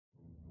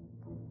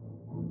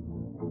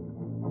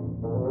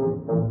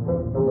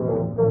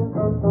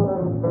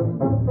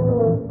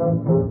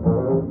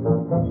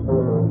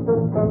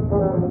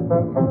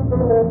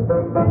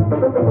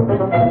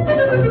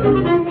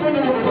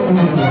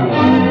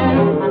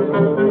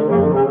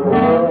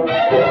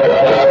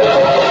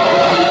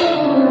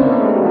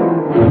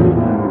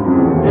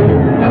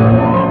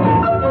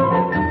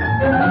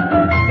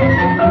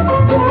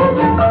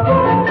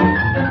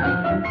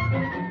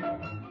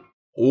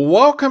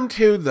Welcome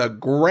to the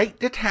Great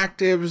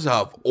Detectives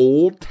of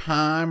Old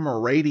Time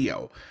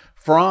Radio.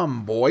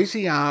 From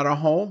Boise,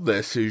 Idaho,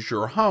 this is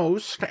your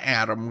host,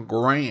 Adam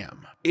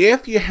Graham.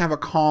 If you have a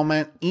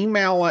comment,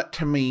 email it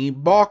to me,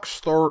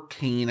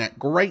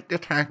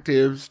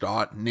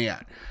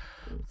 box13@greatdetectives.net.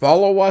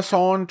 Follow us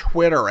on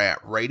Twitter at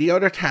Radio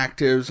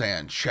Detectives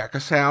and check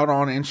us out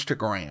on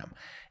Instagram,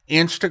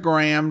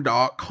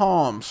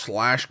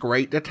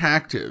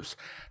 instagram.com/greatdetectives.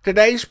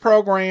 Today's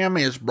program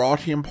is brought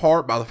to you in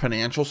part by the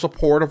financial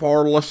support of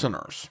our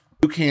listeners.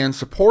 You can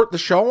support the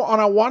show on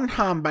a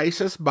one-time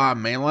basis by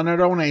mailing a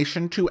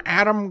donation to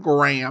Adam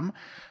Graham,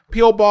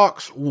 P.O.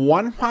 Box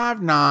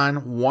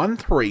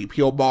 15913,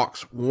 P.O.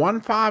 Box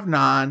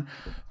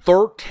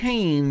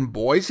 15913,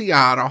 Boise,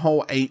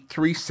 Idaho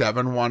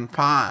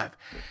 83715.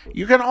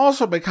 You can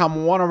also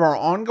become one of our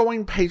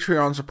ongoing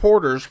Patreon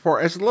supporters for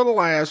as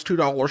little as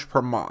 $2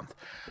 per month.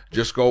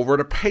 Just go over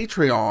to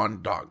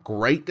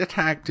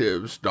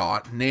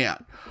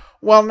patreon.greatdetectives.net.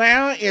 Well,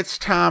 now it's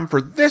time for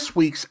this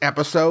week's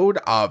episode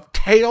of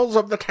Tales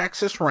of the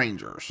Texas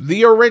Rangers.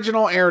 The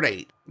original air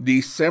date,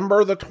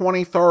 December the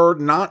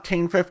 23rd,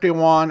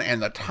 1951, and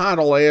the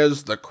title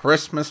is The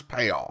Christmas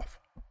Payoff.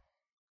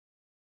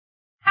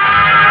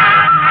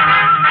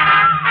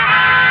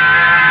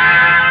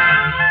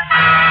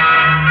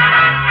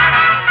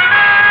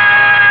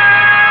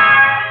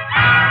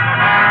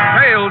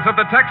 Of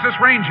the Texas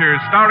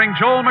Rangers, starring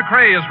Joel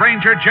McRae as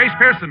Ranger Jace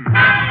Pearson.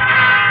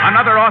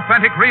 Another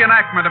authentic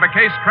reenactment of a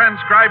case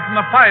transcribed from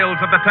the files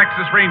of the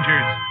Texas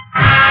Rangers.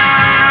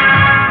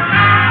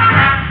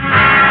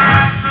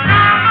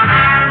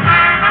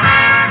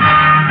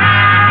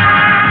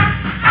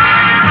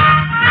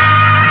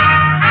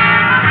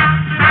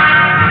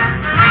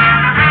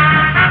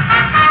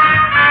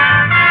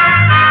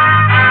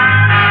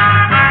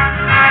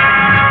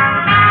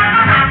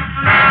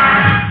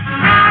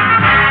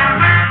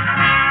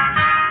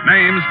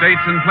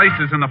 Dates and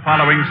places in the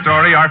following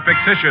story are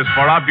fictitious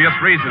for obvious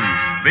reasons.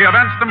 The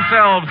events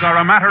themselves are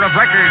a matter of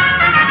record.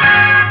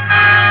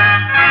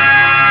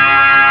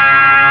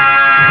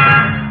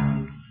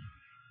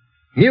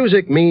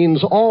 Music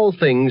means all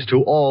things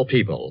to all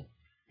people.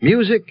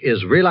 Music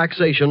is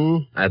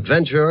relaxation,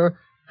 adventure,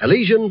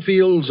 Elysian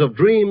fields of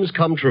dreams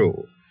come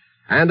true.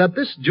 And at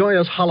this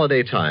joyous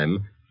holiday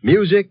time,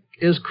 music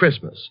is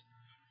Christmas.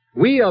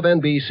 We of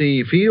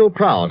NBC feel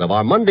proud of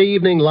our Monday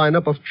evening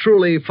lineup of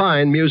truly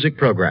fine music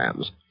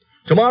programs.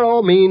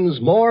 Tomorrow means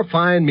more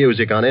fine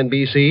music on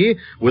NBC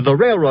with the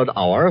Railroad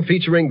Hour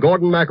featuring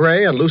Gordon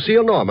MacRae and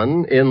Lucille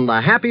Norman in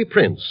The Happy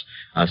Prince,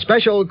 a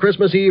special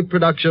Christmas Eve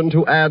production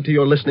to add to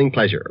your listening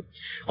pleasure.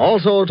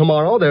 Also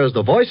tomorrow, there's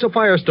The Voice of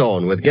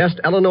Firestone with guest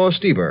Eleanor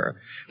Stieber.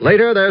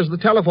 Later, there's the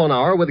Telephone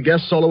Hour with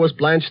guest soloist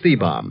Blanche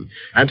Thiebaum.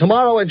 And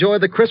tomorrow, enjoy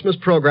the Christmas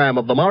program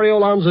of the Mario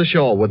Lanza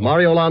Show with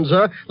Mario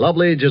Lanza,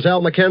 lovely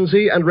Giselle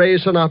McKenzie, and Ray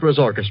Sinatra's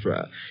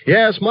orchestra.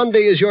 Yes,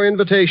 Monday is your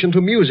invitation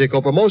to music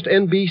over most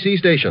NBC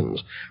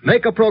stations.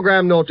 Make a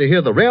program note to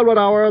hear the Railroad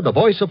Hour, the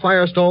Voice of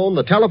Firestone,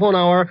 the Telephone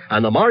Hour,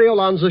 and the Mario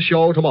Lanza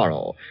Show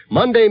tomorrow.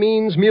 Monday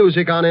means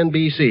music on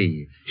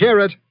NBC. Hear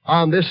it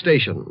on this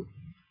station.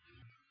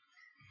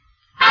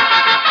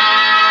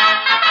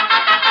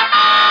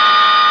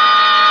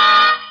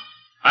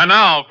 And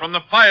now, from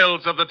the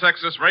files of the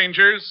Texas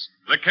Rangers,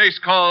 the case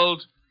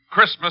called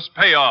Christmas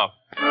Payoff.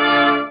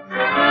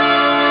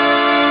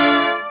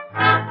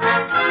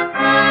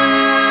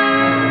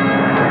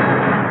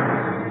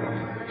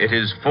 It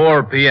is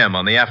 4 p.m.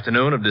 on the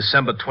afternoon of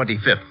December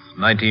 25th,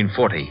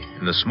 1940,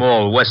 in the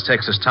small West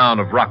Texas town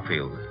of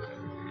Rockfield.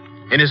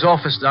 In his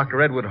office,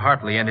 Dr. Edward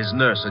Hartley and his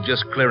nurse are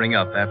just clearing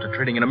up after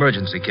treating an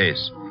emergency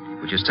case,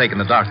 which has taken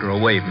the doctor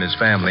away from his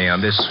family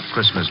on this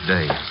Christmas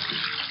Day.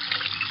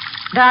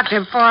 Doctor,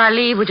 before I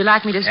leave, would you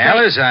like me to stay?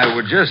 Alice, I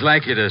would just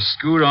like you to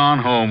scoot on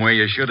home where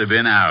you should have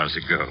been hours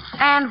ago.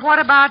 And what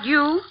about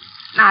you?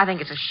 I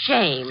think it's a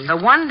shame. The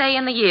one day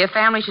in the year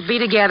family should be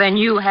together and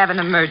you have an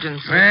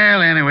emergency.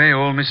 Well, anyway,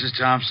 old Mrs.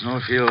 Thompson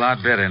will feel a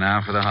lot better now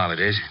for the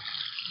holidays.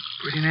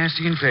 Pretty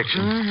nasty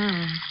infection.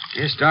 Mm-hmm.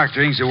 Guess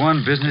doctoring's the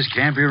one business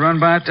can't be run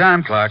by a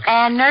time clock.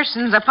 And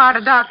nursing's a part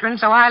of doctoring,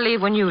 so I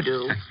leave when you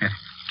do.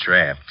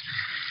 Trapped.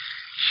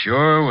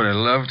 Sure would have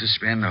loved to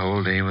spend the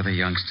whole day with the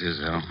youngsters,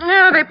 though.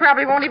 No, they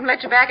probably won't even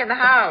let you back in the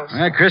house.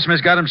 Well, Christmas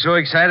got them so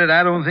excited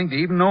I don't think they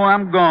even know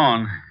I'm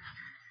gone.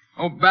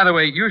 Oh, by the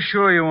way, you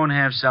sure you won't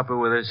have supper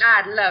with us?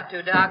 I'd love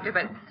to, Doctor,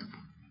 but...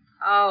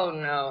 Oh,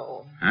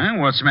 no. Huh?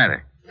 What's the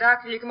matter?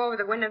 Doctor, you come over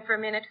the window for a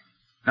minute?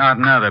 Not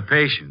another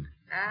patient.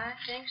 I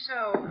think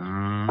so.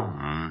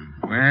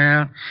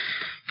 Well,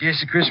 guess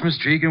the Christmas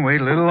tree can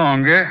wait a little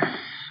longer.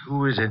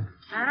 Who is it?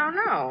 I don't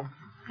know.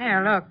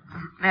 Here, look.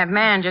 That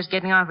man just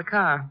getting out of the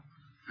car.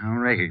 I don't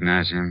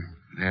recognize him.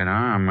 That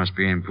arm must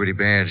be in pretty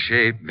bad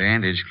shape.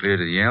 Bandage clear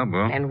to the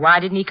elbow. And why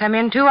didn't he come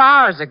in 2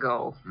 hours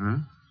ago? Huh?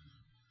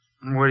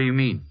 What do you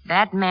mean?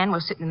 That man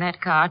was sitting in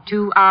that car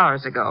 2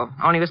 hours ago.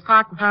 Only was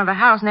parked in front of the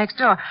house next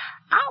door.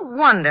 I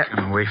wonder...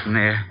 Come away from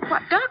there.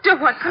 What, Doctor,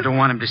 what... I don't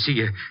want him to see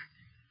you.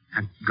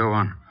 Now, go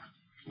on.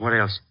 What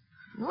else?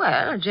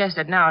 Well, just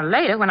an hour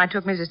later, when I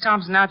took Mrs.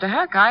 Thompson out to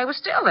her car, he was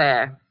still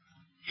there.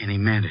 And he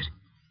meant it.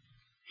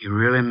 He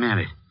really meant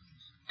it.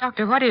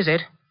 Doctor, what is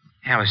it?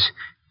 Alice,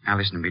 now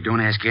listen to me.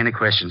 Don't ask any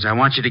questions. I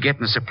want you to get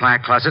in the supply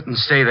closet and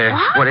stay there.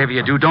 What? Whatever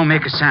you do, don't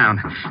make a sound.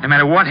 No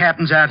matter what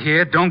happens out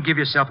here, don't give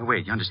yourself away.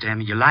 You understand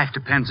me? Your life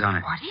depends on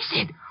it. What is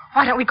it?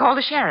 Why don't we call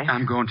the sheriff?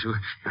 I'm going to.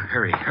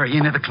 Hurry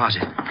into the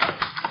closet.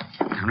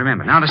 Now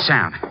remember, not a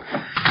sound.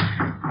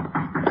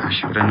 I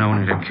should have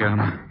known it'd come.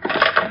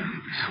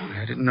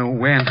 I didn't know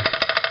when.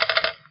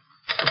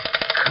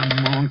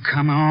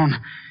 Come on.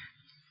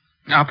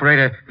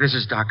 Operator, this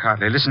is Doc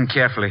Hartley. Listen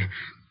carefully.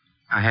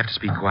 I have to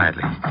speak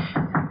quietly.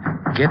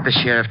 Get the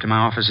sheriff to my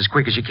office as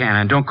quick as you can,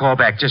 and don't call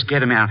back. Just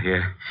get him out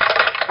here.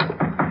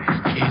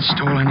 Can't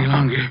stall any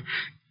longer.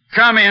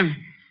 Come in.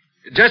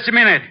 Just a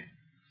minute.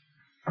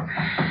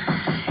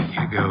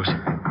 Here goes.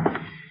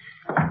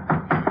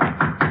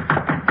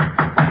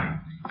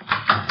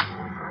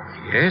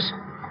 Yes?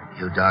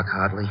 You Doc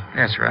Hartley?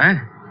 That's right.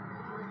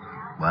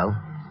 Well,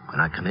 can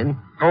I come in?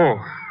 Oh,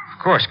 of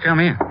course. Come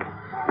in.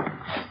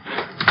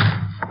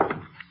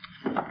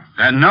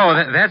 No,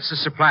 that's the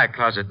supply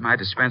closet. My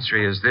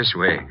dispensary is this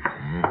way.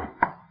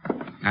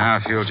 Now,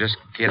 if you'll just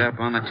get up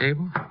on the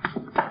table.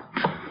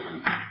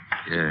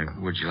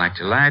 Would you like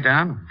to lie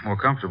down? More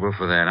comfortable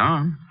for that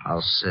arm.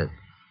 I'll sit.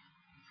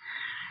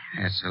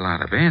 That's a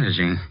lot of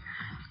bandaging.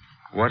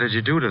 What did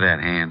you do to that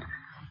hand?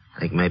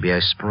 Think maybe I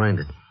sprained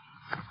it.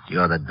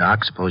 You're the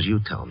doc. Suppose you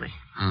tell me.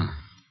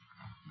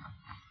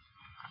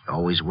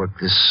 Always work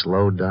this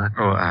slow, Doc?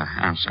 Oh,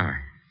 I'm sorry.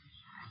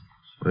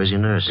 Where's your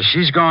nurse?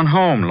 She's gone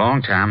home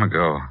long time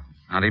ago.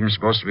 Not even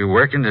supposed to be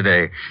working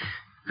today.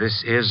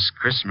 This is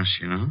Christmas,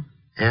 you know.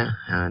 Yeah,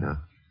 I know.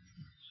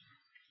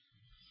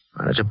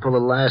 Why don't you pull the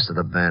last of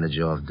the bandage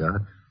off,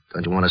 Doc?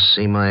 Don't you want to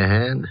see my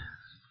hand?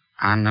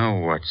 I know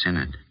what's in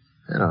it.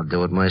 Then I'll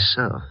do it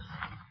myself.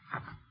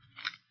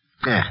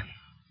 Yeah.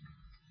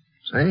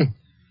 See?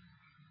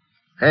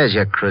 There's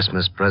your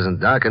Christmas present,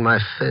 Doc, in my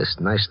fist.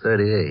 Nice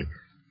 38.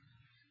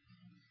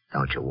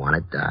 Don't you want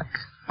it, Doc?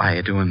 Why are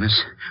you doing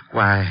this?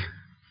 Why?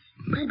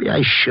 Maybe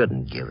I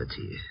shouldn't give it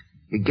to you.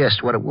 You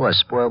guessed what it was.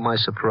 Spoiled my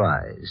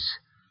surprise.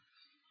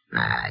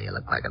 Nah, you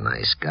look like a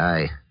nice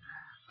guy.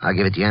 I'll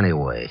give it to you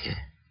anyway.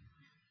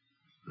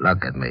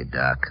 Look at me,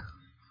 Doc.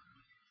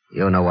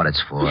 You know what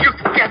it's for. You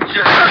get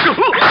your...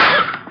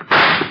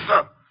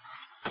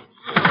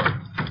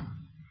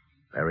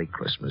 Merry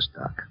Christmas,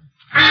 Doc.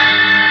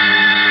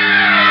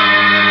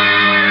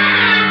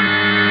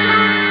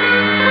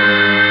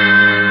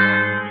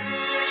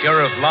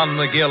 Sheriff Lon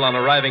McGill, on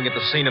arriving at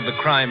the scene of the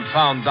crime,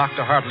 found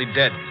Dr. Hartley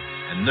dead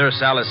and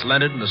Nurse Alice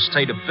Leonard in a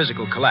state of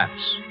physical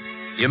collapse.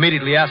 He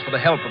immediately asked for the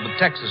help of the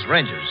Texas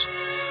Rangers.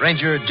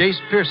 Ranger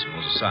Jace Pearson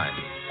was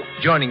assigned,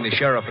 joining the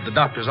sheriff at the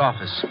doctor's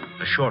office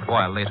a short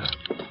while later.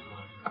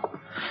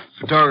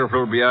 Photographer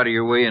will be out of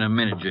your way in a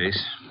minute,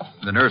 Jace.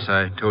 The nurse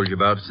I told you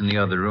about is in the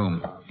other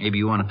room. Maybe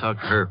you want to talk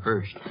to her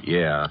first.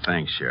 Yeah,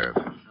 thanks, Sheriff.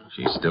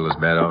 She's still as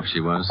bad off as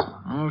she was?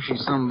 Oh,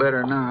 she's some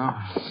better now.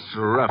 It's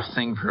a rough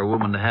thing for a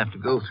woman to have to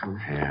go through.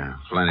 Yeah,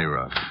 plenty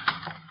rough.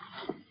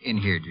 In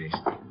here, Jace.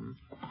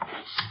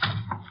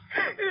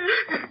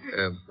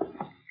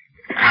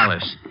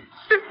 Alice.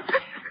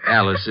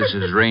 Alice, this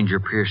is Ranger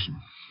Pearson.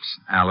 It's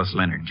Alice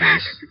Leonard,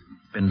 Jace.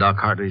 Been Doc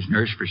Hartley's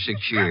nurse for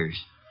 6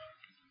 years.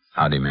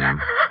 Howdy,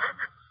 ma'am.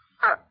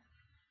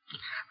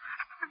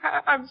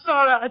 I'm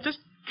sorry. I just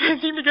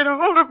can't seem to get a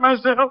hold of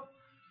myself.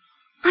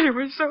 But it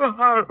was so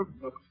horrible.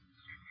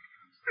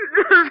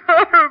 It was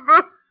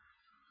horrible.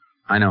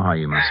 I know how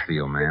you must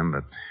feel, ma'am,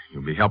 but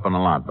you'll be helping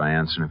a lot by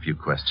answering a few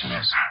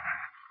questions.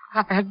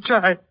 I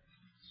tried.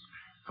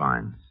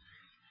 Fine.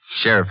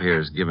 Sheriff here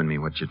has given me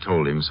what you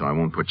told him, so I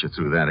won't put you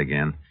through that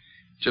again.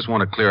 Just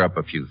want to clear up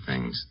a few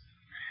things.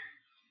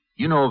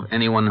 You know of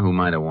anyone who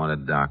might have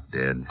wanted Doc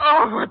dead?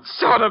 Oh, what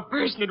sort of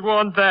person would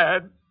want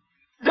that?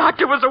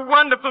 Doctor was a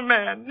wonderful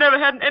man. Never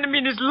had an enemy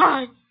in his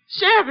life.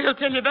 Sheriff, he'll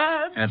tell you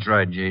that. That's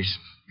right, Jace.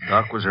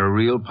 Doc was a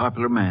real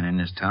popular man in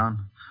this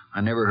town.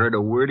 I never heard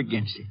a word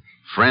against him.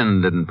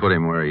 Friend didn't put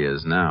him where he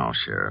is now,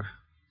 Sheriff.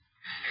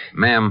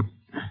 Ma'am,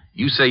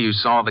 you say you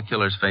saw the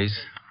killer's face?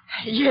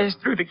 Yes,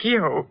 through the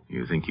keyhole.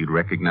 You think you'd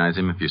recognize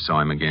him if you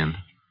saw him again?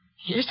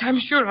 Yes, I'm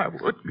sure I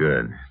would.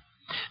 Good.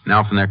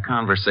 Now, from their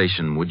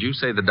conversation, would you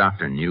say the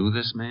doctor knew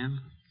this man?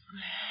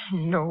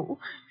 No.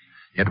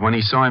 Yet when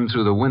he saw him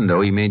through the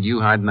window, he made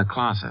you hide in the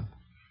closet.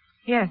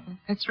 Yes,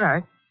 that's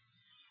right.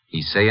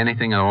 He say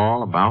anything at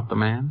all about the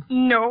man?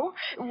 No.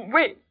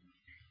 Wait,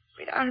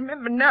 I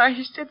remember now.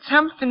 He said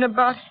something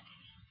about...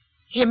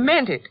 He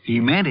meant it. He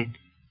meant it?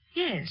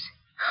 Yes.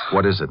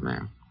 What is it,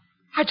 ma'am?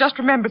 I just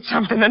remembered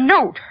something. A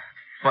note.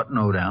 What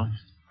note, Alice?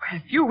 Well,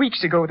 a few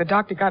weeks ago, the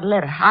doctor got a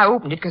letter. I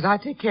opened it because I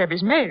take care of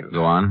his mail.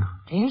 Go on.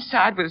 The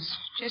inside was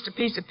just a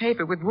piece of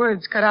paper with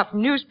words cut out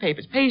from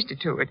newspapers pasted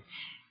to it.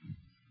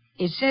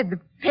 It said the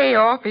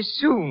payoff is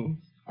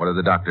soon. What did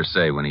the doctor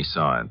say when he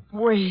saw it?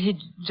 Well, he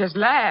just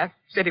laughed.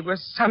 Said it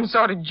was some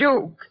sort of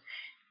joke.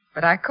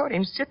 But I caught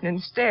him sitting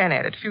and staring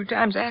at it a few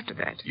times after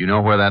that. You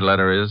know where that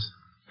letter is?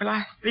 Well,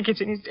 I think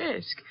it's in his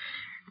desk.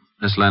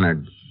 Miss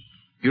Leonard,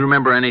 you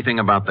remember anything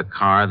about the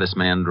car this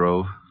man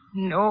drove?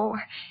 No.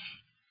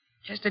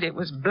 Just that it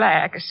was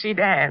black, a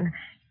sedan.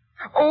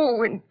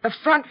 Oh, and the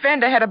front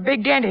fender had a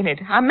big dent in it.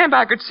 I remember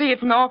I could see it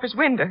from the office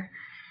window.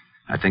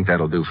 I think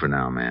that'll do for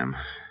now, ma'am.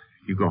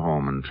 You go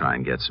home and try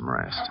and get some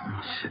rest.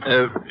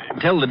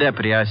 Tell the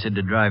deputy I said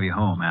to drive you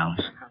home,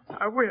 Alice.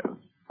 I will.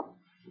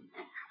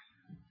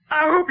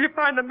 I hope you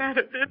find the man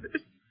who did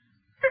this.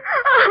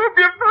 I hope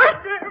you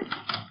find him.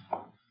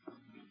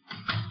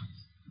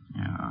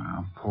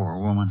 Oh, poor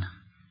woman.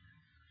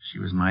 She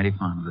was mighty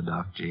fond of the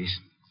doc, Jace.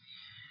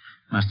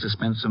 Must have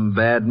spent some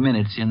bad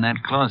minutes in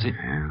that closet.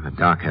 Yeah, the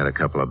doc had a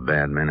couple of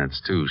bad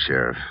minutes, too,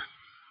 Sheriff.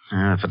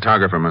 The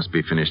photographer must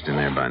be finished in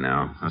there by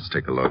now. Let's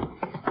take a look.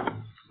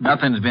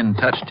 Nothing's been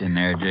touched in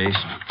there,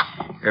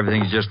 Jace.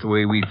 Everything's just the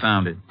way we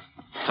found it.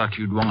 Thought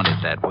you'd want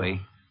it that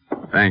way.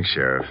 Thanks,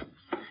 Sheriff.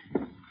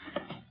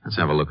 Let's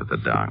have a look at the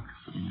doc.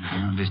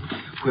 I'll just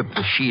whip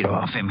the sheet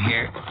off him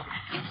here.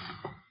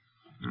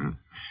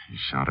 He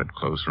shot at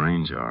close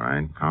range, all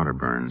right. Powder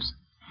burns.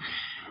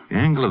 The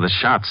angle of the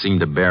shot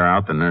seemed to bear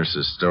out the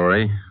nurse's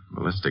story.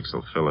 Ballistics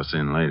will fill us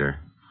in later.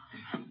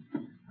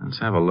 Let's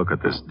have a look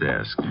at this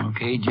desk.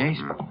 Okay, Jace?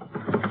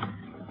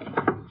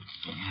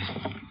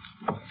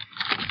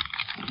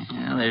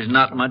 Well, there's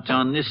not much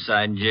on this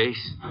side,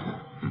 Jace.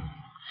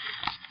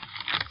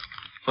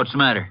 What's the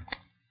matter?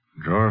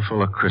 Drawer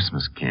full of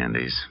Christmas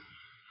candies.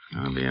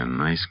 That'll be a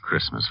nice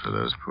Christmas for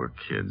those poor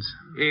kids.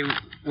 Hey,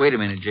 wait a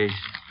minute, Jace.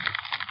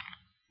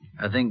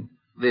 I think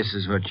this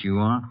is what you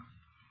want.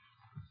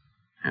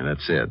 And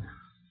that's it.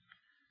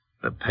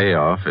 The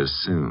payoff is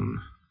soon.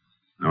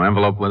 No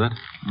envelope with it?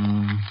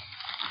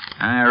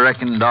 I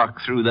reckon Doc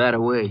threw that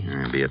away.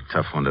 It'd be a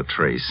tough one to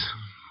trace.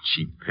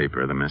 Cheap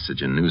paper, the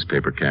message in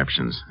newspaper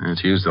captions. And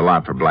it's used a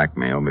lot for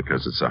blackmail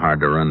because it's so hard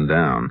to run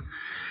down.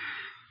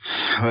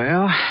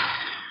 Well,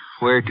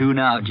 where to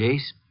now,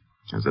 Jace?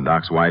 Has the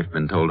doc's wife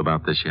been told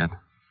about this yet?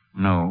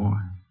 No.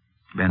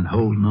 Been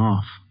holding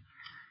off.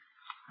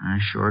 I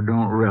sure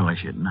don't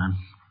relish it none.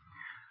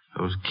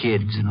 Those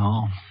kids and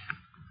all.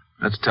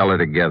 Let's tell her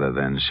together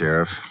then,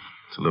 Sheriff.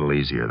 It's a little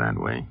easier that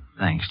way.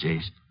 Thanks,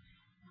 Jace.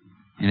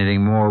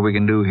 Anything more we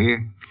can do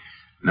here?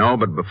 No,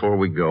 but before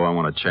we go, I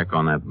want to check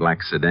on that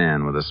black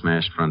sedan with a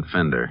smashed front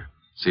fender.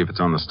 See if it's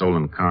on the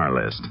stolen car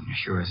list.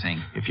 Sure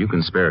thing. If you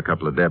can spare a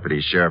couple of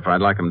deputies, Sheriff,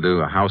 I'd like them to do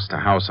a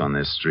house-to-house on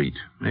this street.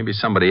 Maybe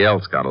somebody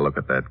else got a look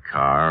at that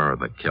car or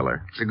the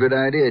killer. It's a good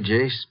idea,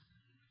 Jace.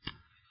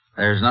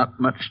 There's not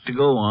much to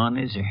go on,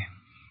 is there?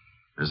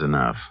 There's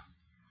enough.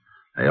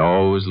 They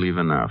always leave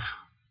enough.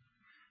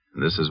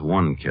 And this is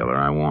one killer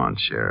I want,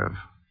 Sheriff.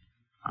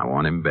 I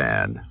want him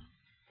bad.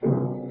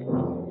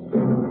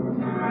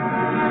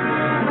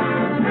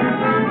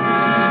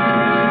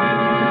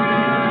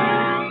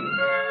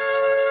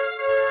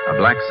 A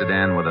black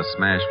sedan with a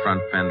smashed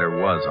front fender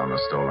was on the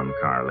stolen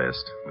car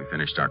list. We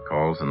finished our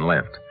calls and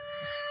left.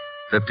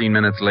 15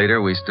 minutes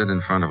later, we stood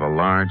in front of a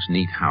large,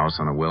 neat house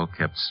on a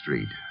well-kept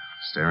street.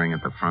 Staring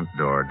at the front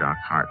door, Doc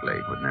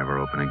Hartley would never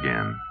open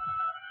again.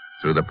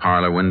 Through the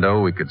parlor window,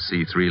 we could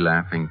see 3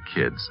 laughing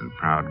kids and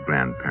proud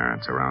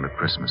grandparents around a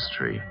Christmas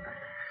tree.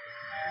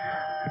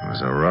 It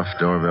was a rough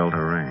doorbell to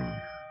ring.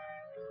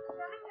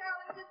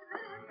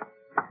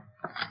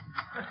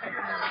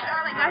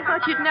 Darling, I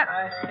thought you'd never...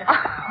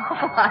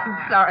 Oh,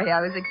 I'm sorry.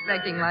 I was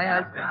expecting my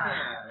husband.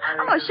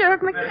 Oh,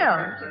 Sheriff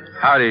McGill.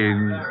 Howdy,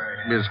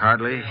 Miss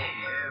Hartley.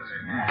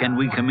 Can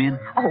we come in?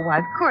 Oh, why,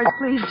 of course.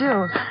 Please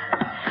do.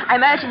 I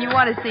imagine you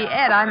want to see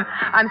Ed.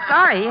 I'm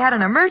sorry he had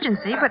an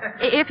emergency, but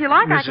if you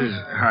like, I can...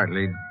 Mrs.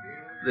 Hartley,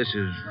 this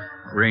is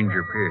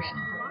Ranger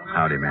Pearson.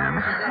 Howdy,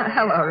 ma'am.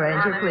 Hello,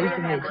 Ranger. Pleased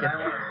to meet you.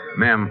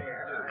 Ma'am,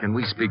 can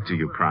we speak to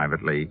you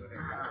privately?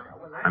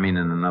 I mean,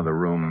 in another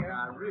room,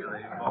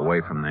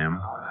 away from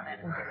them.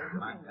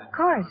 Of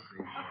course.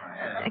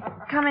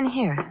 Come in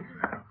here.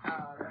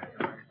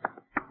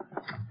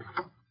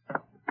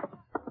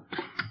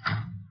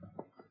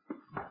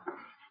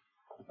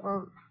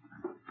 Well,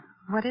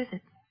 what is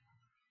it?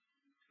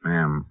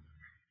 Ma'am,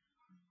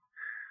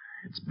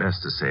 it's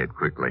best to say it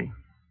quickly.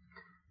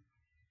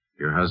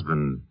 Your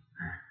husband,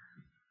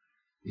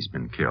 he's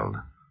been killed.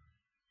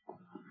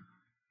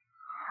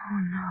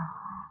 Oh, no.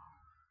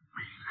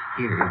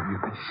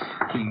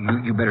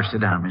 Here, you better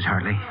sit down, Miss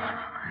Hartley.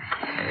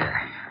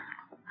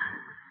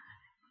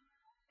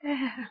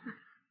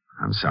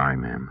 I'm sorry,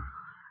 ma'am.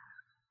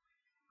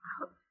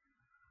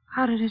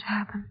 How did it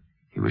happen?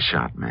 He was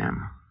shot,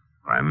 ma'am,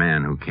 by a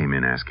man who came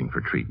in asking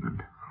for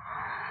treatment.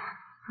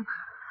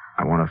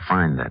 I want to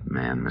find that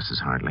man,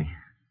 Mrs. Hartley.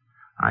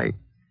 I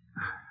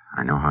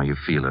know how you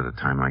feel at a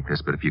time like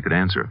this, but if you could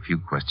answer a few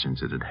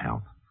questions, it'd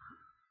help.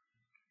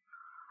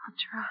 I'll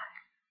try.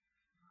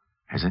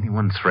 Has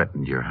anyone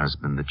threatened your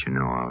husband that you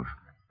know of?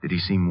 Did he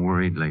seem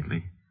worried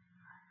lately?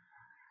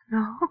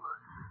 No.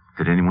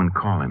 Did anyone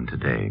call him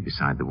today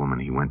beside the woman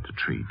he went to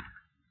treat?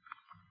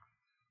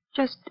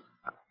 Just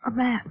a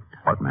man.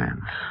 What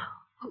man?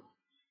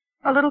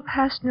 A little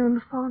past noon,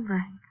 the phone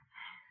rang.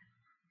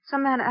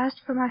 Some man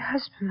asked for my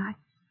husband. I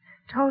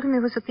told him he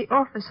was at the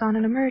office on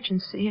an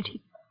emergency, and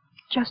he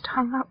just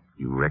hung up.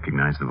 You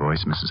recognize the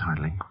voice, Mrs.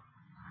 Hartley?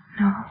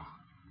 No.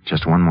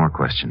 Just one more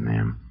question,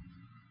 ma'am.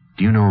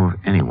 Do you know of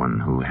anyone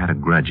who had a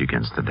grudge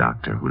against the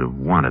doctor who'd have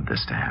wanted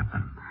this to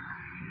happen?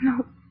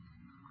 No.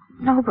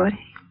 Nobody.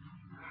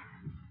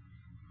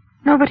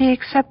 Nobody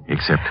except...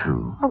 Except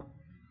who? Oh,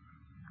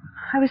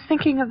 I was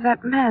thinking of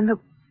that man,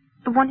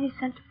 the one he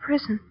sent to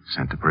prison.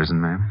 Sent to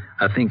prison, ma'am?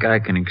 I think I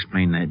can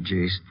explain that,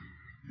 Jace.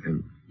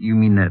 You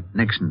mean that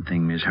Nixon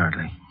thing, Miss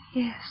Hartley?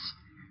 Yes.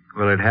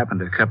 Well, it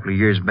happened a couple of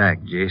years back,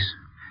 Jace.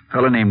 A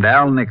fellow named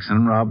Al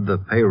Nixon robbed the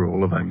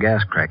payroll of a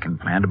gas cracking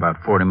plant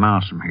about 40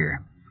 miles from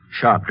here.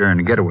 Shot during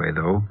the getaway,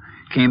 though.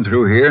 Came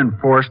through here and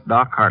forced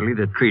Doc Hartley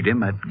to treat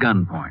him at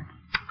gunpoint.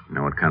 You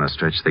know what kind of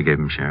stretch they gave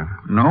him, Sheriff?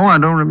 No, I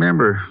don't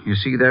remember. You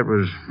see, that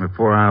was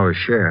before I was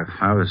sheriff.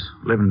 I was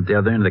living at the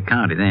other end of the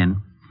county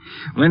then.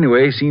 Well,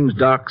 anyway, seems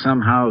Doc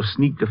somehow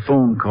sneaked a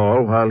phone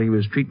call while he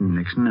was treating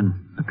Nixon, and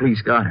the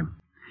police got him.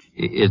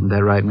 Isn't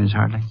that right, Miss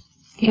Hartley?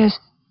 Yes.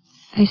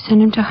 They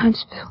sent him to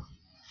Huntsville.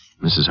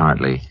 Mrs.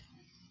 Hartley,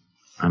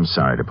 I'm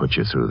sorry to put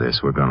you through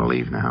this. We're going to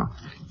leave now.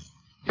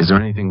 Is there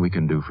anything we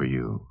can do for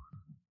you?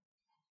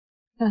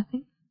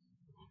 Nothing.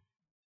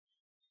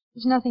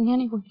 There's nothing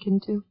anyone can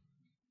do.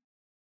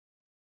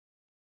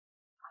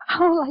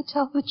 How will I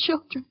tell the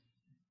children?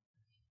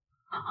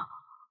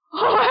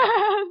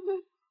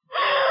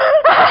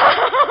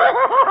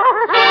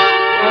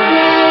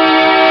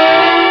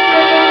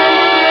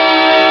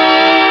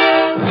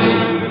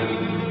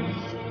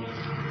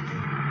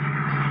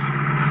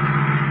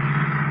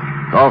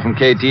 Call from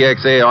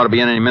KTXA ought to be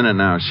in any minute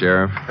now,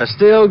 Sheriff. I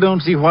still don't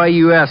see why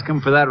you asked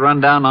him for that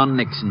rundown on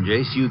Nixon,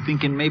 Jace. You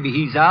thinking maybe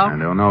he's out? I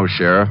don't know,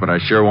 Sheriff, but I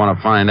sure want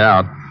to find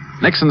out.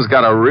 Nixon's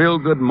got a real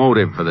good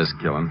motive for this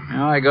killing.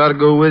 Well, I got to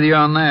go with you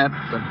on that.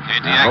 But...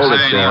 KTXA hold it,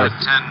 to Sheriff.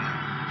 Unit 10.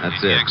 That's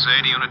KTXA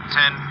it. to Unit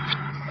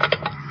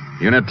 10.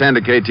 Unit 10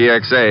 to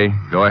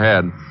KTXA. Go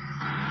ahead.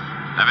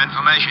 Have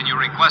information you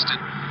requested.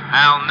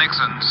 Al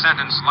Nixon,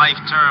 sentenced life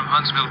term,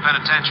 Huntsville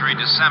Penitentiary,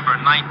 December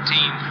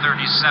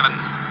 1937.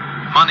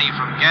 Money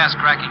from gas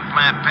cracking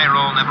plant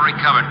payroll never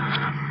recovered.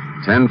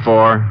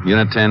 10-4.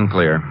 Unit 10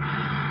 clear.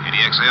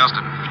 KTXA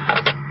Austin.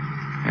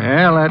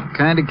 Well, that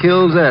kind of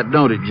kills that,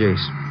 don't it,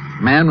 Jace?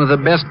 Man with the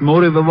best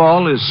motive of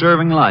all is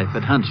serving life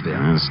at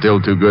Huntsville. It's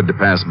still too good to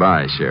pass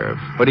by, Sheriff.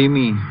 What do you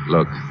mean?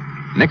 Look,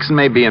 Nixon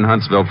may be in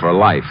Huntsville for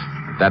life,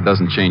 but that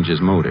doesn't change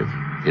his motive.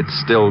 It's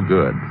still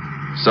good.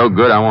 So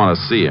good I want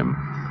to see him.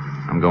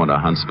 I'm going to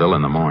Huntsville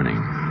in the morning.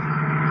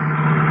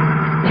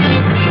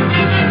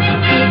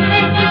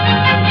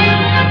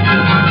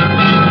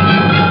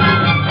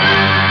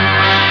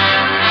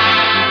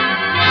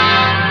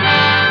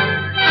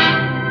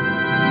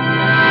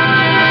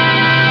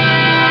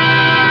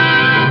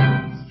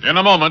 In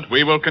a moment,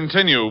 we will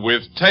continue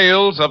with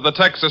Tales of the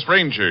Texas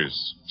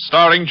Rangers,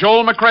 starring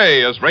Joel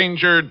McCrea as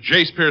Ranger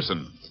Jace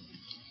Pearson.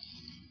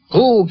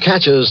 Who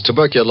catches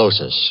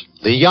tuberculosis?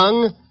 The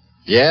young?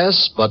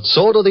 Yes, but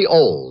so do the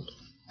old.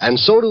 And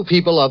so do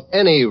people of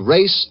any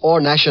race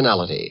or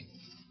nationality.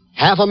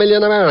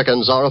 500,000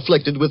 Americans are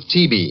afflicted with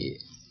TB.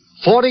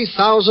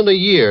 40,000 a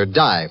year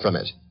die from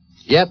it.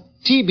 Yet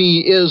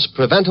TB is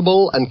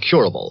preventable and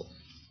curable.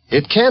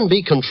 It can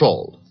be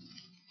controlled.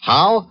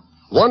 How?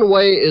 One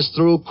way is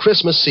through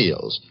Christmas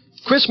seals.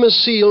 Christmas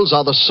seals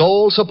are the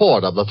sole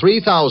support of the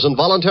 3,000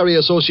 voluntary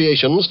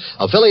associations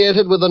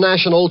affiliated with the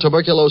National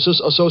Tuberculosis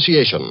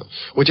Association,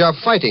 which are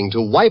fighting to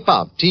wipe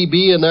out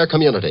TB in their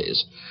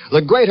communities.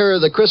 The greater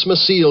the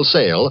Christmas seal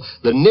sale,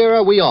 the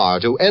nearer we are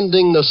to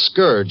ending the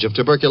scourge of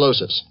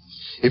tuberculosis.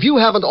 If you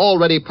haven't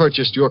already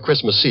purchased your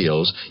Christmas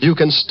seals, you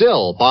can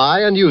still buy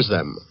and use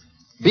them.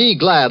 Be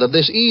glad of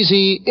this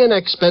easy,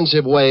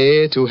 inexpensive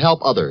way to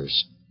help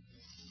others.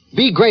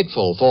 Be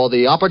grateful for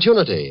the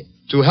opportunity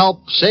to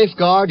help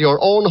safeguard your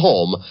own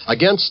home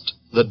against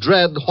the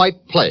dread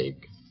white plague.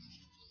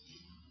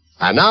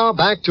 And now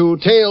back to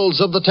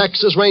Tales of the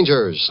Texas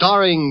Rangers,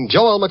 starring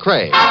Joel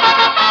McCrea.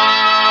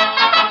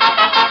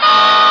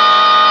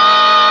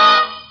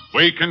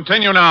 We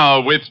continue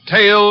now with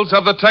Tales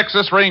of the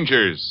Texas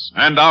Rangers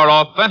and our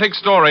authentic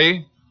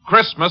story,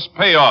 Christmas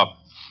Payoff.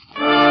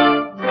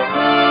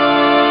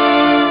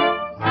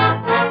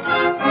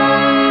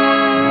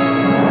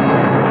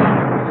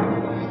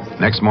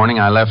 Next morning,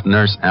 I left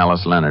Nurse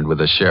Alice Leonard with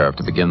the sheriff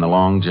to begin the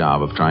long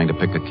job of trying to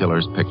pick a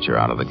killer's picture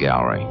out of the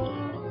gallery.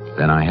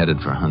 Then I headed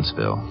for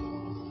Huntsville.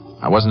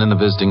 I wasn't in the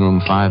visiting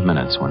room 5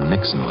 minutes when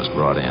Nixon was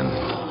brought in.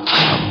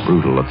 A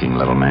brutal-looking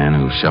little man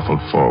who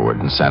shuffled forward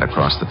and sat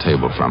across the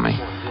table from me,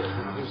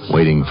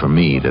 waiting for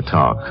me to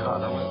talk.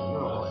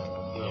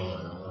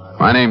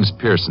 My name's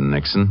Pearson,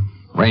 Nixon.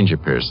 Ranger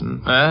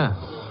Pearson.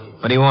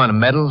 What do you want, a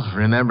medal for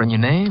remembering your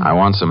name? I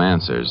want some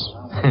answers.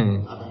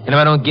 And if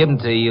I don't give them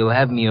to you, you'll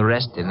have me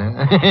arrested,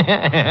 huh?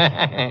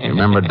 You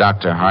remember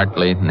Dr.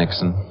 Hartley,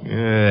 Nixon?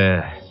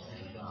 Yeah,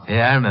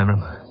 I remember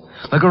him.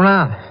 Look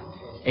around.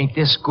 Ain't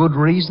this good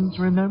reason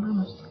to remember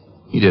him?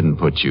 He didn't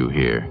put you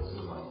here.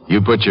 You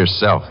put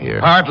yourself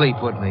here. Hartley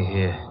put me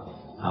here.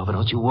 Oh, but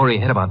don't you worry a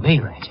head about me,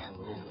 Ranger.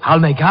 I'll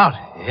make out.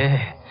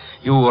 Yeah,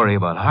 you worry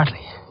about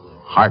Hartley.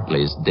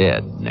 Hartley's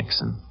dead,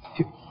 Nixon.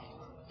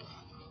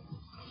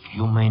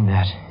 You mean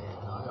that?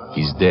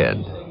 He's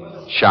dead.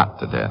 Shot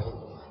to death.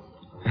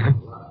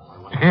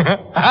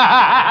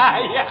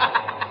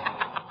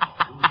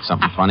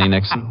 Something funny,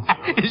 Nixon?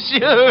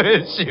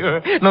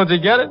 Sure. Don't you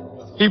get it?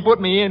 He put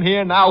me in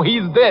here, now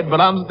he's dead, but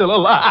I'm still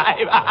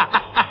alive.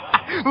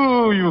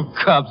 Ooh, you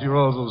cops, you're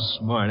all so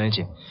smart, ain't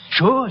you?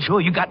 Sure,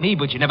 you got me,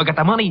 but you never got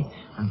the money.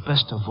 And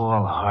best of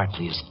all,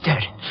 Hartley is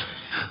dead.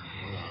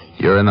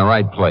 You're in the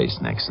right place,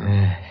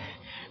 Nixon.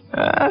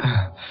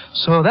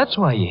 So that's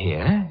why you're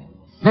here, huh?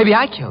 Maybe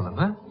I killed him,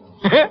 huh?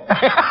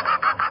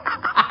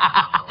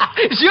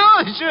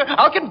 Sure,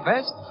 I'll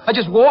confess. I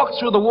just walked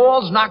through the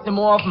walls, knocked him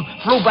off, and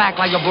flew back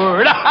like a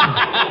bird.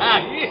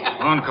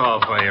 Phone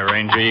call for you,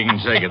 Ranger. You can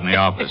take it in the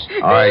office.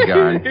 All right,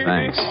 guard.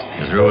 Thanks.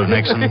 You through with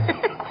Nixon?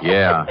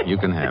 Yeah, you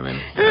can have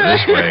him.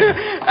 This way.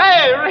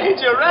 Hey,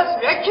 Ranger, arrest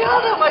me. I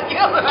killed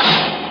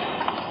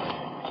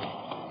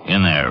him.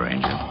 In there,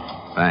 Ranger.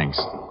 Thanks.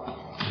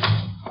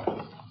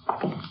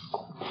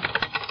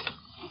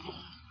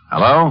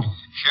 Hello?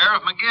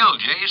 Sheriff McGill,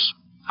 Jace.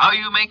 How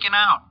you making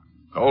out?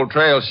 Old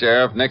trail,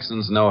 Sheriff.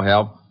 Nixon's no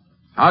help.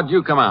 How'd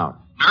you come out?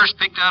 Nurse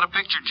picked out a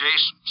picture,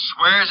 Jace.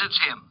 Swears it's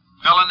him.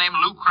 Fella named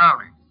Lou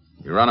Crowder.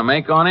 You run a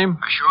make on him?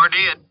 I sure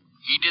did.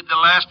 He did the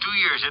last 2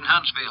 years in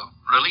Huntsville.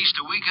 Released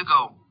a week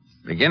ago.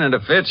 Beginning to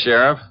fit,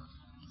 Sheriff.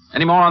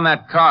 Any more on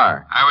that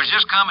car? I was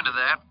just coming to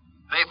that.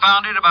 They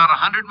found it about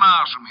 100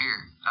 miles from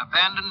here.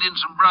 Abandoned in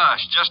some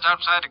brush just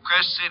outside of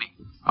Crest City.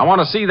 I want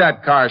to see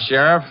that car,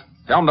 Sheriff.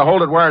 Tell him to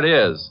hold it where it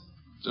is.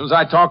 As soon as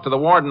I talk to the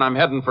warden, I'm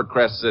heading for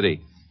Crest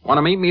City. Want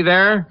to meet me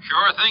there?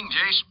 Sure thing,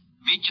 Jace.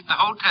 Meet you at the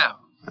hotel.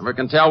 Never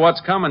can tell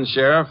what's coming,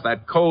 Sheriff.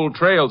 That cold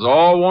trail's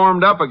all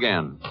warmed up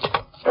again.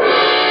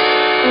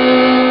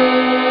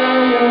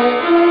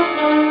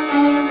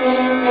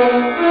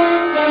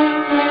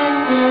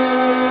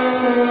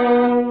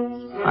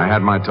 I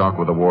had my talk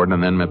with the warden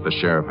and then met the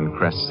sheriff in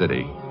Crest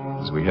City.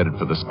 As we headed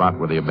for the spot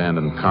where the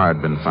abandoned car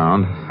had been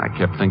found, I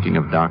kept thinking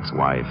of Doc's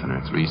wife and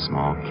her 3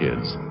 small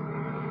kids.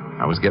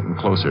 I was getting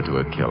closer to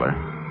a killer,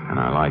 and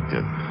I liked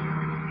it.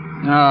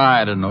 Oh,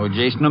 I don't know,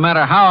 Jason. No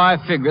matter how I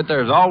figure it,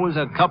 there's always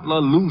a couple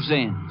of loose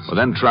ends. Well,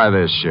 then try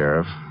this,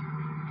 Sheriff.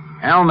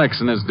 Al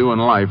Nixon is doing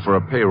life for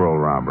a payroll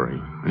robbery,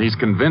 and he's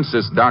convinced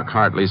it's Doc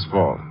Hartley's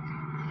fault.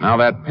 Now,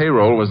 that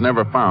payroll was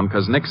never found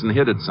because Nixon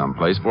hid it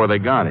someplace before they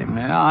got him.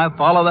 Yeah, I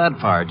follow that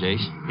far,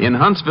 Jace. In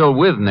Huntsville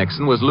with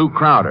Nixon was Lou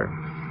Crowder.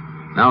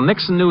 Now,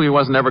 Nixon knew he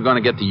wasn't ever going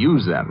to get to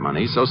use that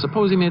money, so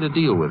suppose he made a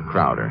deal with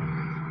Crowder.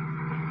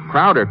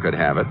 Crowder could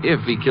have it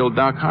if he killed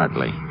Doc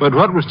Hartley. But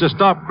what was to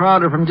stop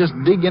Crowder from just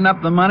digging up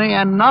the money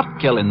and not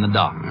killing the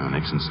doc? Well,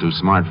 Nixon's too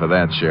smart for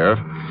that, Sheriff.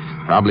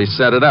 Probably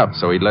set it up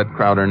so he'd let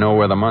Crowder know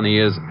where the money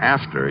is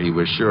after he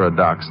was sure of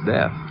Doc's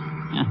death.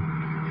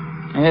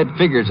 Yeah, it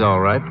figures all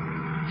right.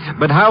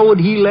 But how would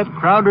he let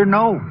Crowder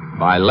know?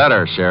 By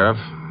letter, Sheriff.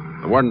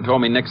 The warden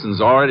told me Nixon's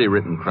already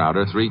written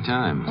Crowder 3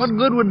 times. What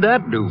good would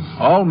that do?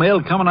 All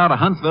mail coming out of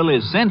Huntsville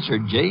is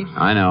censored, Jace.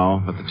 I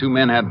know, but the 2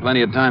 men had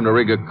plenty of time to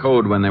rig a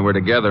code when they were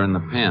together in the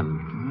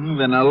pen.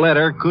 Then a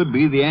letter could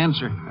be the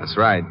answer. That's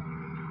right.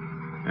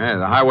 Yeah,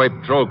 the highway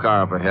patrol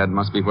car up ahead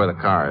must be where the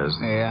car is.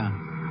 Yeah.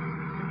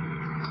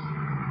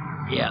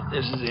 Yeah,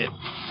 this is it.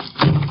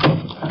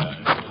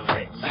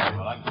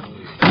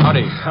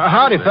 Howdy.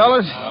 Howdy,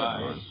 fellas.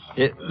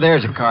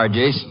 There's a car,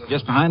 Jace,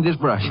 just behind this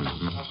brush.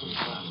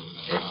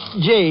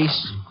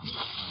 Jace,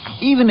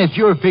 even if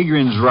your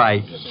figuring's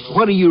right,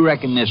 what do you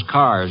reckon this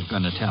car is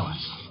going to tell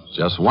us?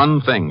 Just one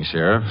thing,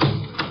 Sheriff.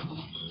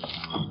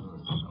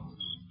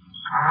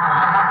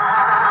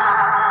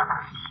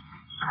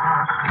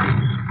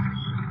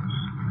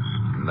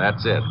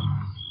 That's it.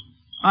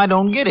 I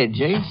don't get it,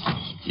 Jace.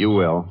 You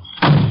will.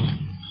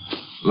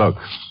 Look,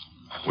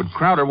 would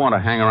Crowder want to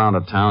hang around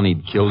a town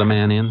he'd killed a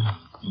man in?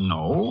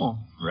 No,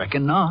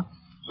 reckon not.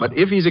 But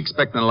if he's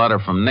expecting a letter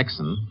from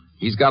Nixon,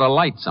 he's got a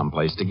light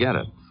someplace to get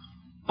it.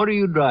 What are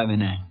you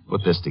driving at?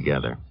 Put this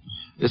together.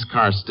 This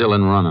car's still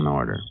in running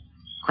order.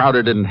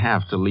 Crowder didn't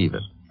have to leave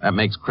it. That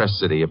makes Crest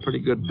City a pretty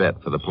good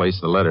bet for the place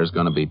the letter's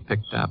going to be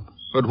picked up.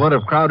 But what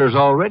if Crowder's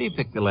already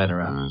picked the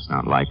letter up? It's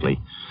not likely.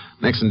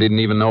 Nixon didn't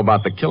even know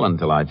about the killing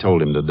till I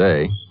told him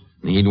today.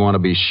 He'd want to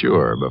be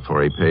sure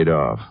before he paid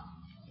off.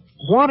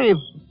 What if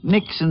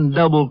Nixon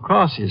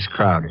double-crosses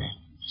Crowder?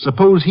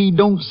 Suppose he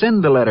don't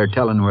send the letter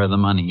telling where the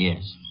money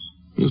is.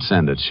 He'll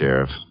send it,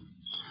 Sheriff.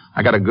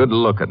 I got a good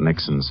look at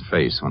Nixon's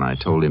face when I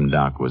told him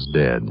Doc was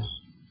dead.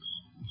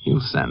 He'll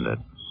send it.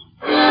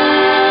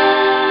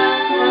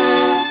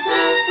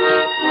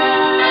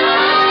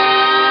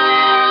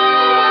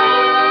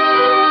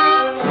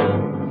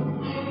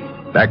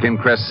 Back in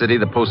Crest City,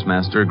 the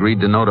postmaster agreed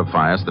to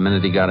notify us the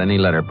minute he got any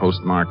letter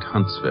postmarked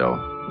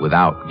Huntsville,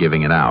 without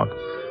giving it out.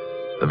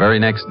 The very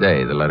next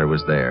day, the letter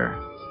was there.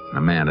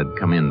 A man had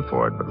come in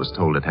for it, but was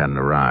told it hadn't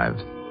arrived.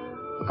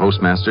 The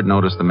postmaster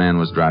noticed the man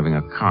was driving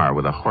a car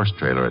with a horse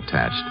trailer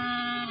attached.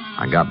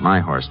 I got my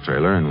horse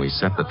trailer, and we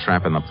set the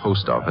trap in the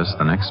post office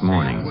the next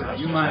morning.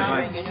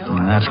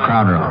 That's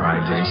Crowder, all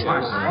right, Jace.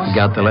 He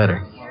got the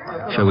letter.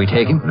 Shall we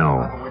take him?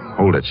 No.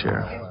 Hold it,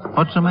 Sheriff.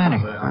 What's the matter?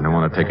 I don't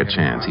want to take a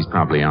chance. He's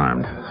probably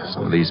armed.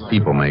 Some of these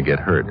people may get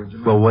hurt.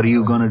 Well, what are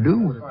you going to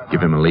do?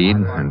 Give him a lead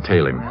and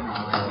tail him.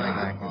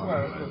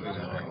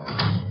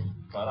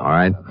 All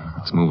right,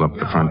 let's move up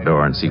the front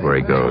door and see where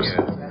he goes.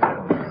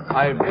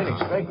 I've been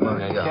expecting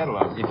that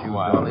catalog, if you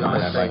want. The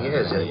only thing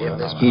is, if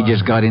this... He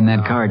just got in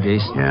that car,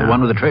 Jace. Yeah. The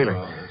one with the trailer.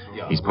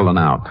 He's pulling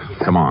out.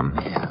 Come on.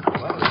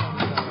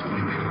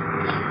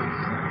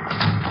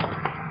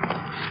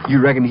 You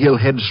reckon he'll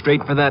head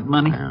straight for that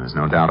money? Yeah, there's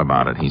no doubt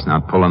about it. He's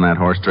not pulling that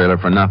horse trailer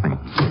for nothing.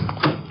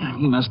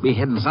 He must be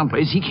heading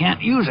someplace he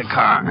can't use a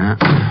car.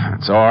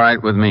 That's all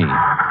right with me.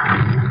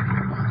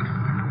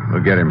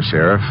 We'll get him,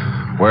 Sheriff.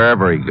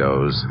 Wherever he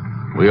goes,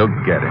 we'll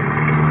get him.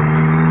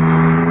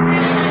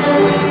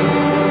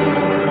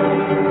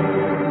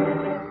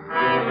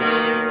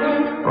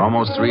 For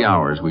almost 3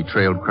 hours, we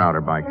trailed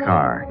Crowder by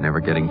car, never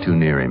getting too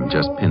near him,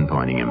 just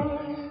pinpointing him.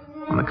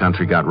 When the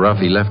country got rough,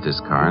 he left his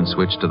car and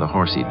switched to the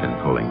horse he'd been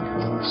pulling.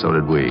 So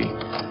did we.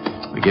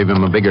 We gave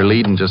him a bigger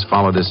lead and just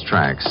followed his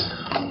tracks.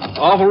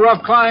 Awful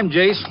rough climb,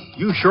 Jace.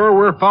 You sure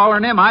were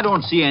following him? I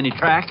don't see any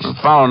tracks. I'm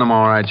following him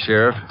all right,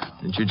 Sheriff.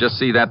 Didn't you just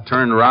see that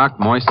turned rock,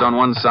 moist on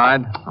one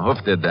side? A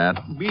hoof did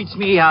that. Beats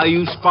me how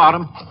you spot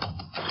him.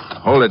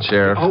 Hold it,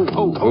 Sheriff.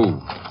 Oh.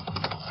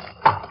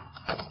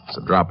 It's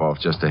a drop-off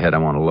just ahead. I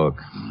want to look.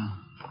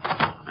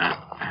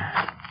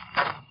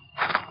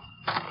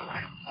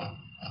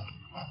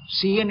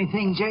 See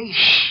anything, Jace?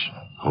 Shh.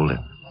 Hold it.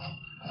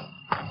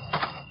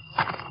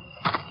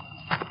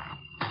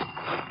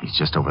 He's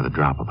just over the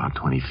drop, about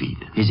 20 feet.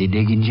 Is he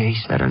digging,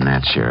 Jace? Better than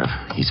that, Sheriff.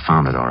 He's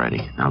found it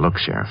already. Now, look,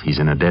 Sheriff. He's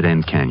in a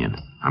dead-end canyon.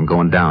 I'm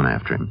going down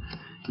after him.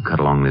 You cut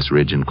along this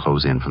ridge and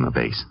close in from the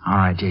base. All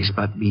right, Jace,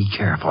 but be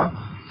careful.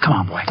 Come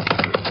on, boy.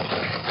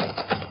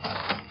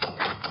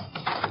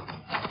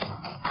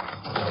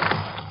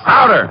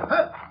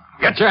 Crowder!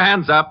 Get your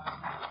hands up.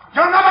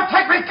 You'll never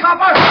take me,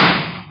 copper!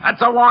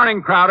 That's a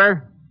warning,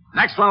 Crowder.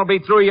 Next one will be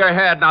through your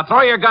head. Now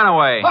throw your gun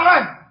away.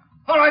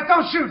 All right,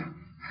 don't shoot.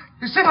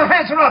 You see my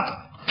hands are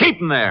up. Keep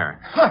them there.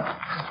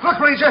 Look,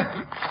 Ranger,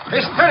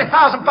 there's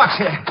 $30,000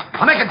 here.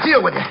 I'll make a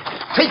deal with you.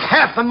 Take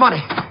half the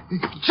money.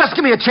 Just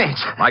give me a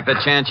chance. Like the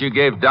chance you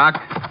gave Doc?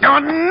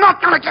 You're not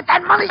going to get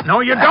that money.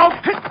 No, you don't.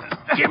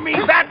 Give me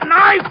that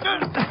knife.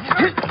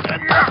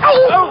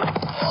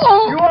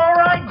 You all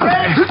right,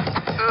 Jace?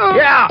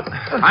 Yeah,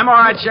 I'm all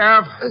right,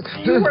 Sheriff.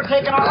 You were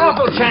taking an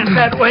awful chance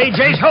that way,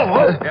 Jace.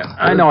 Yeah,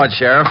 I know it,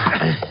 Sheriff.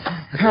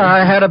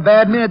 I had a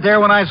bad minute there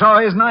when I saw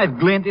his knife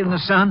glint in the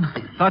sun.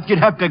 Thought you'd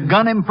have to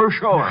gun him for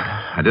sure.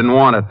 I didn't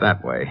want it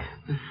that way.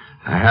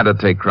 I had to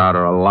take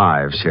Crowder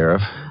alive,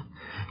 Sheriff.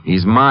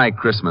 He's my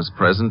Christmas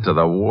present to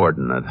the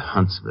warden at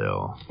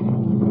Huntsville.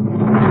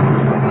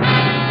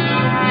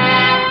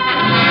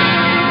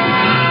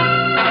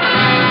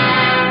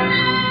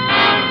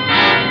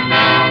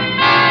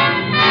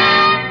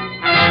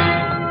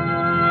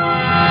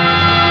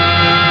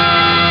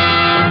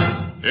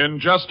 In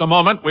just a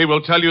moment, we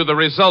will tell you the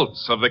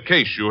results of the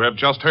case you have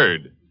just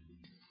heard.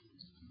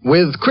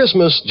 With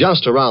Christmas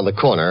just around the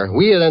corner,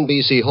 we at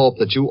NBC hope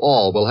that you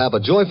all will have a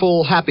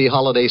joyful, happy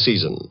holiday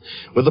season.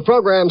 With the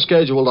program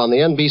scheduled on the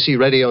NBC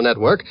Radio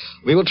Network,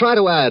 we will try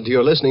to add to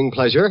your listening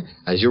pleasure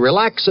as you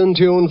relax and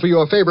tune for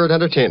your favorite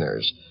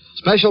entertainers.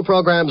 Special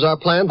programs are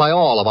planned by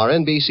all of our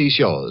NBC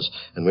shows,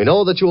 and we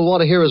know that you will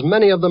want to hear as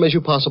many of them as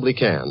you possibly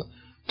can.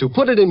 To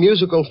put it in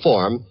musical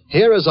form,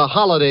 here is a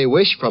holiday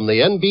wish from the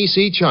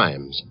NBC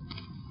Chimes.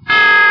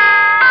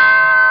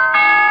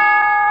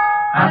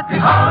 Happy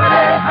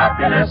holiday,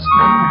 happy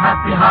listening,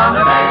 happy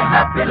holiday,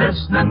 happy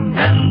listening.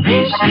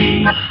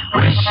 NBC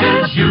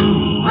wishes you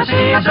a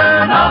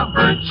season of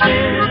good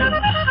cheer,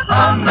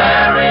 a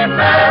merry,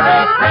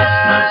 merry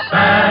Christmas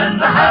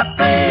and a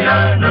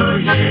happier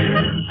New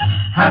Year.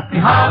 Happy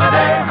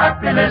holiday,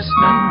 happy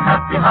listening,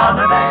 happy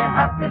holiday,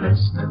 happy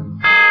listening.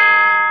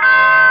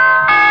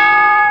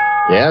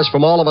 Yes,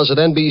 from all of us at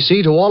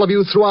NBC to all of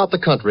you throughout the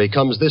country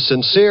comes this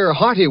sincere,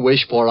 hearty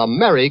wish for a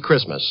Merry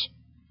Christmas.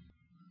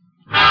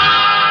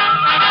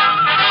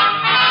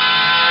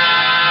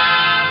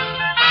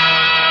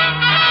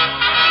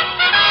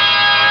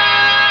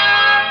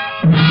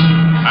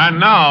 And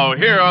now,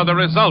 here are the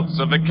results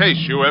of the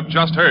case you have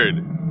just heard.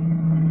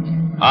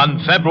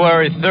 On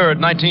February 3rd,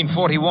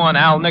 1941,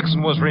 Al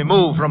Nixon was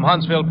removed from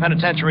Huntsville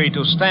Penitentiary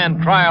to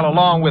stand trial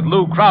along with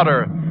Lou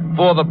Crowder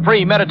for the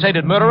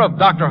premeditated murder of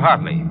Dr.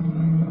 Hartley.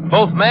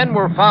 Both men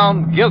were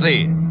found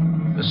guilty.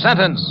 The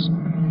sentence,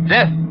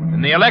 death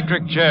in the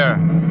electric chair.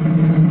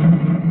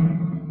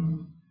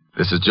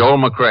 This is Joel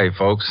McRae,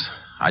 folks.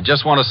 I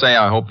just want to say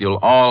I hope you'll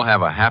all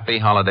have a happy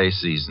holiday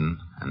season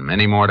and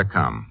many more to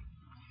come.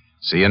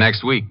 See you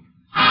next week.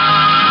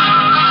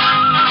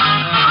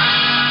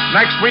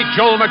 Next week,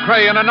 Joel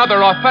McRae in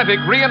another authentic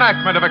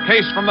reenactment of a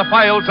case from the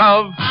files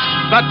of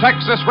the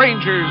Texas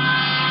Rangers.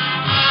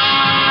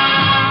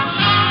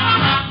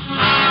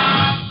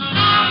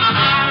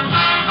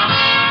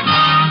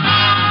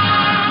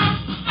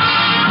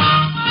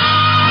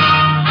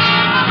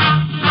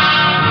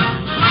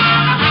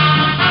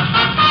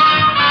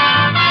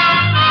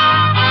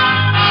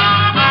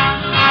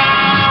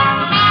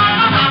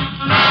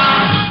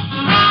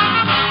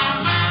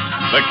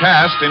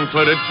 cast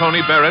included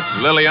Tony Barrett,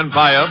 Lillian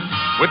Bayef,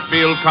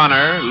 Whitfield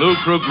Connor, Lou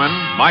Krugman,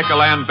 Michael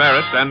Ann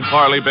Barrett, and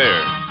Parley Bear.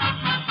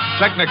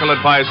 Technical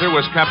advisor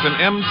was Captain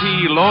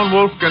M.T. Lone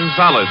Wolf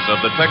Gonzalez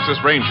of the Texas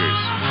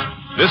Rangers.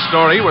 This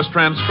story was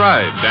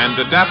transcribed and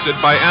adapted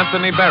by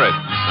Anthony Barrett,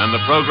 and the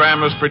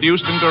program was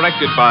produced and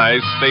directed by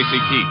Stacy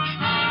Keach.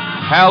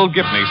 Hal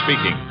Gipney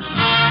speaking.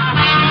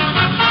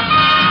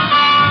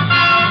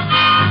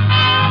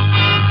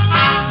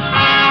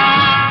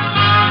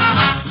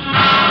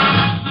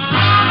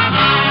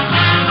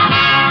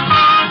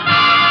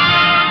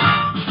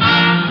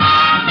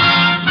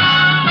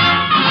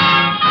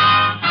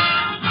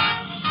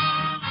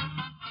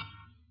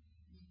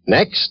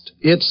 Next,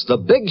 it's The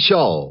Big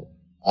Show.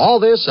 All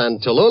this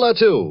and Tallulah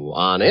 2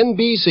 on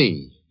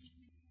NBC.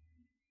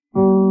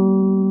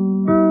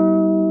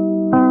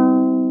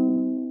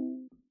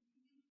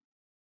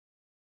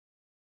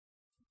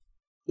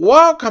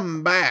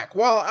 Welcome back.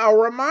 Well, a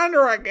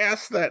reminder, I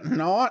guess, that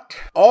not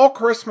all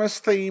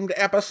Christmas-themed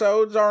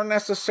episodes are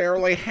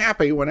necessarily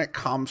happy when it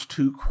comes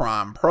to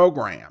crime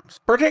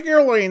programs.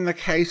 Particularly in the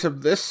case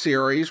of this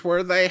series,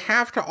 where they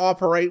have to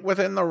operate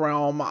within the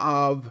realm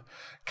of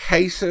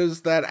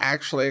cases that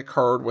actually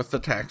occurred with the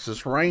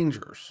Texas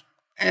Rangers.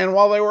 And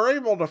while they were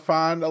able to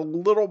find a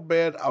little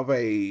bit of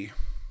a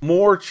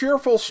more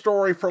cheerful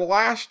story for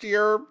last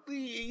year,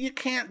 you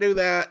can't do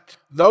that.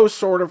 Those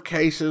sort of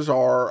cases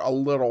are a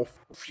little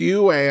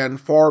few and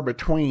far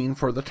between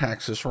for the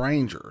Texas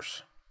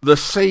Rangers. The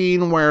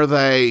scene where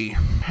they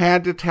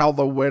had to tell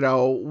the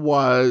widow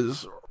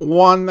was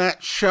one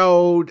that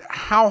showed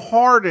how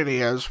hard it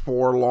is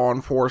for law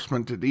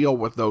enforcement to deal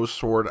with those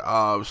sort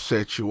of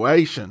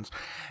situations.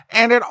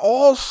 And it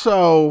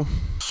also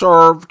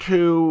served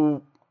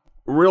to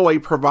really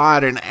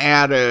provide an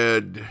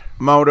added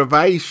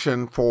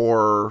motivation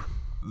for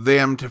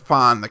them to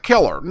find the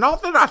killer.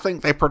 Not that I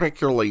think they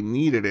particularly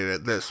needed it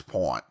at this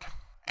point.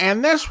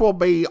 And this will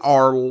be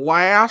our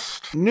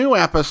last new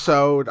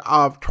episode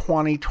of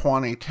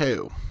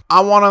 2022.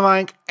 I want to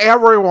thank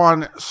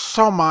everyone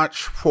so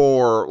much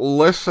for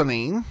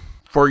listening,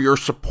 for your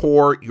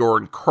support, your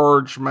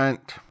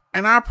encouragement,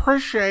 and I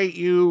appreciate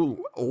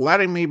you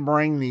letting me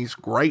bring these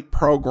great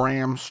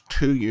programs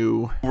to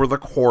you over the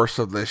course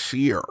of this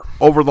year.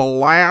 Over the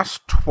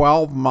last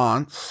 12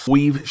 months,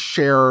 we've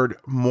shared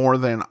more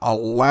than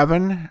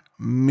 11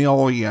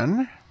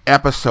 million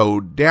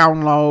episode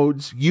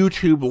downloads,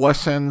 YouTube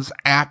listens,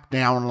 app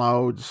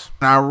downloads.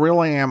 And I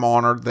really am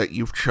honored that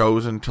you've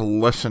chosen to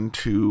listen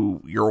to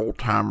your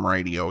old-time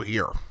radio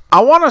here. I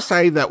want to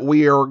say that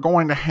we are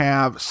going to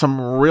have some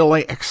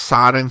really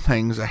exciting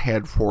things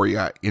ahead for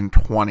you in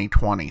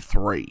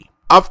 2023.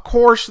 Of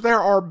course, there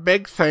are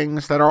big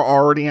things that are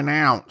already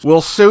announced.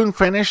 We'll soon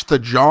finish the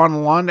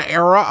John Lund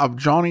era of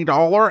Johnny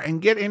Dollar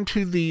and get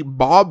into the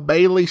Bob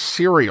Bailey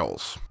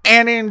serials.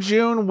 And in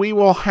June, we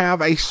will have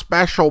a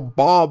special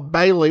Bob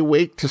Bailey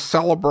week to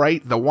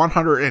celebrate the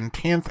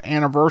 110th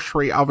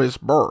anniversary of his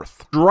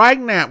birth.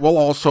 Dragnet will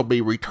also be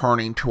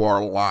returning to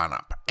our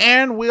lineup.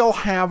 And we'll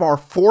have our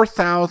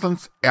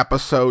 4,000th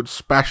episode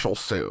special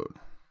soon.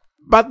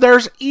 But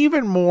there's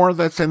even more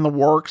that's in the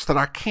works that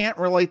I can't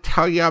really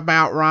tell you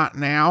about right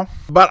now.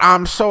 But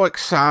I'm so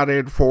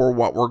excited for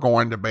what we're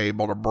going to be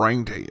able to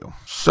bring to you.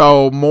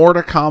 So more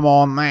to come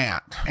on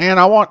that. And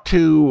I want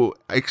to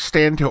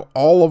extend to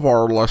all of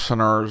our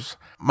listeners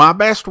my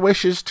best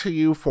wishes to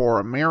you for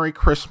a Merry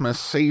Christmas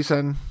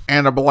season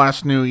and a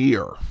blessed New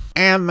Year.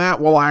 And that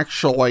will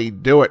actually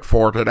do it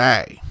for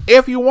today.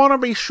 If you want to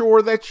be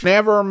sure that you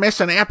never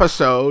miss an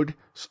episode,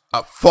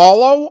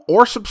 follow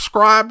or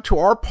subscribe to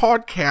our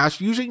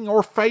podcast using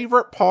your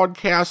favorite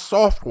podcast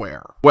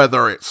software.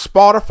 Whether it's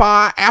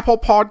Spotify, Apple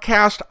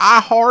Podcast,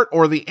 iHeart,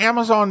 or the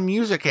Amazon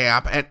Music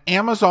app at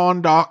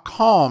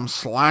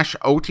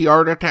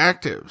amazon.com/OTR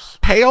Detectives.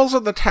 Tales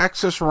of the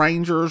Texas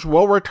Rangers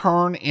will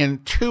return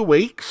in 2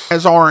 weeks,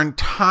 as our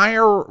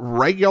entire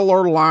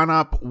regular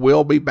lineup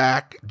will be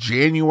back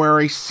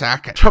January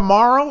 2nd.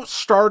 Tomorrow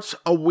starts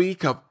a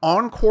week of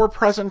encore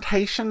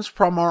presentations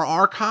from our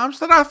archives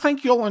that I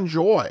think you'll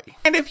enjoy.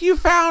 And if you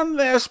found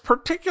this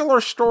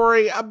particular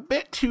story a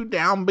bit too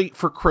downbeat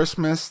for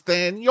Christmas,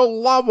 then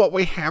you'll love what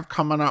we have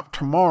coming up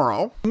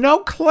tomorrow. No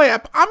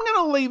clip. I'm going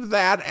to leave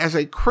that as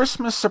a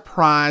Christmas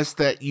surprise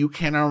that you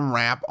can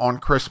unwrap on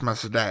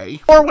Christmas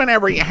Day, or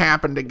whenever you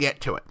happen to get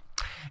to it.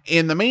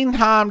 In the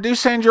meantime, do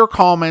send your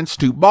comments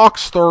to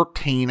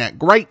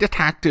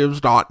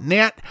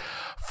box13@greatdetectives.net.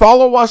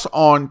 Follow us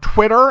on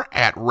Twitter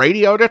at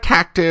Radio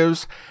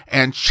Detectives,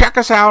 and check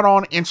us out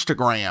on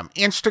Instagram,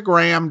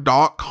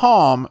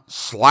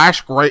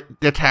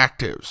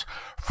 instagram.com/greatdetectives.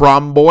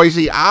 From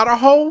Boise,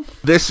 Idaho,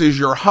 this is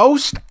your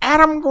host,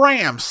 Adam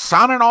Graham,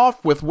 signing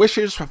off with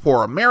wishes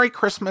for a Merry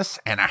Christmas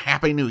and a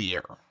Happy New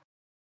Year.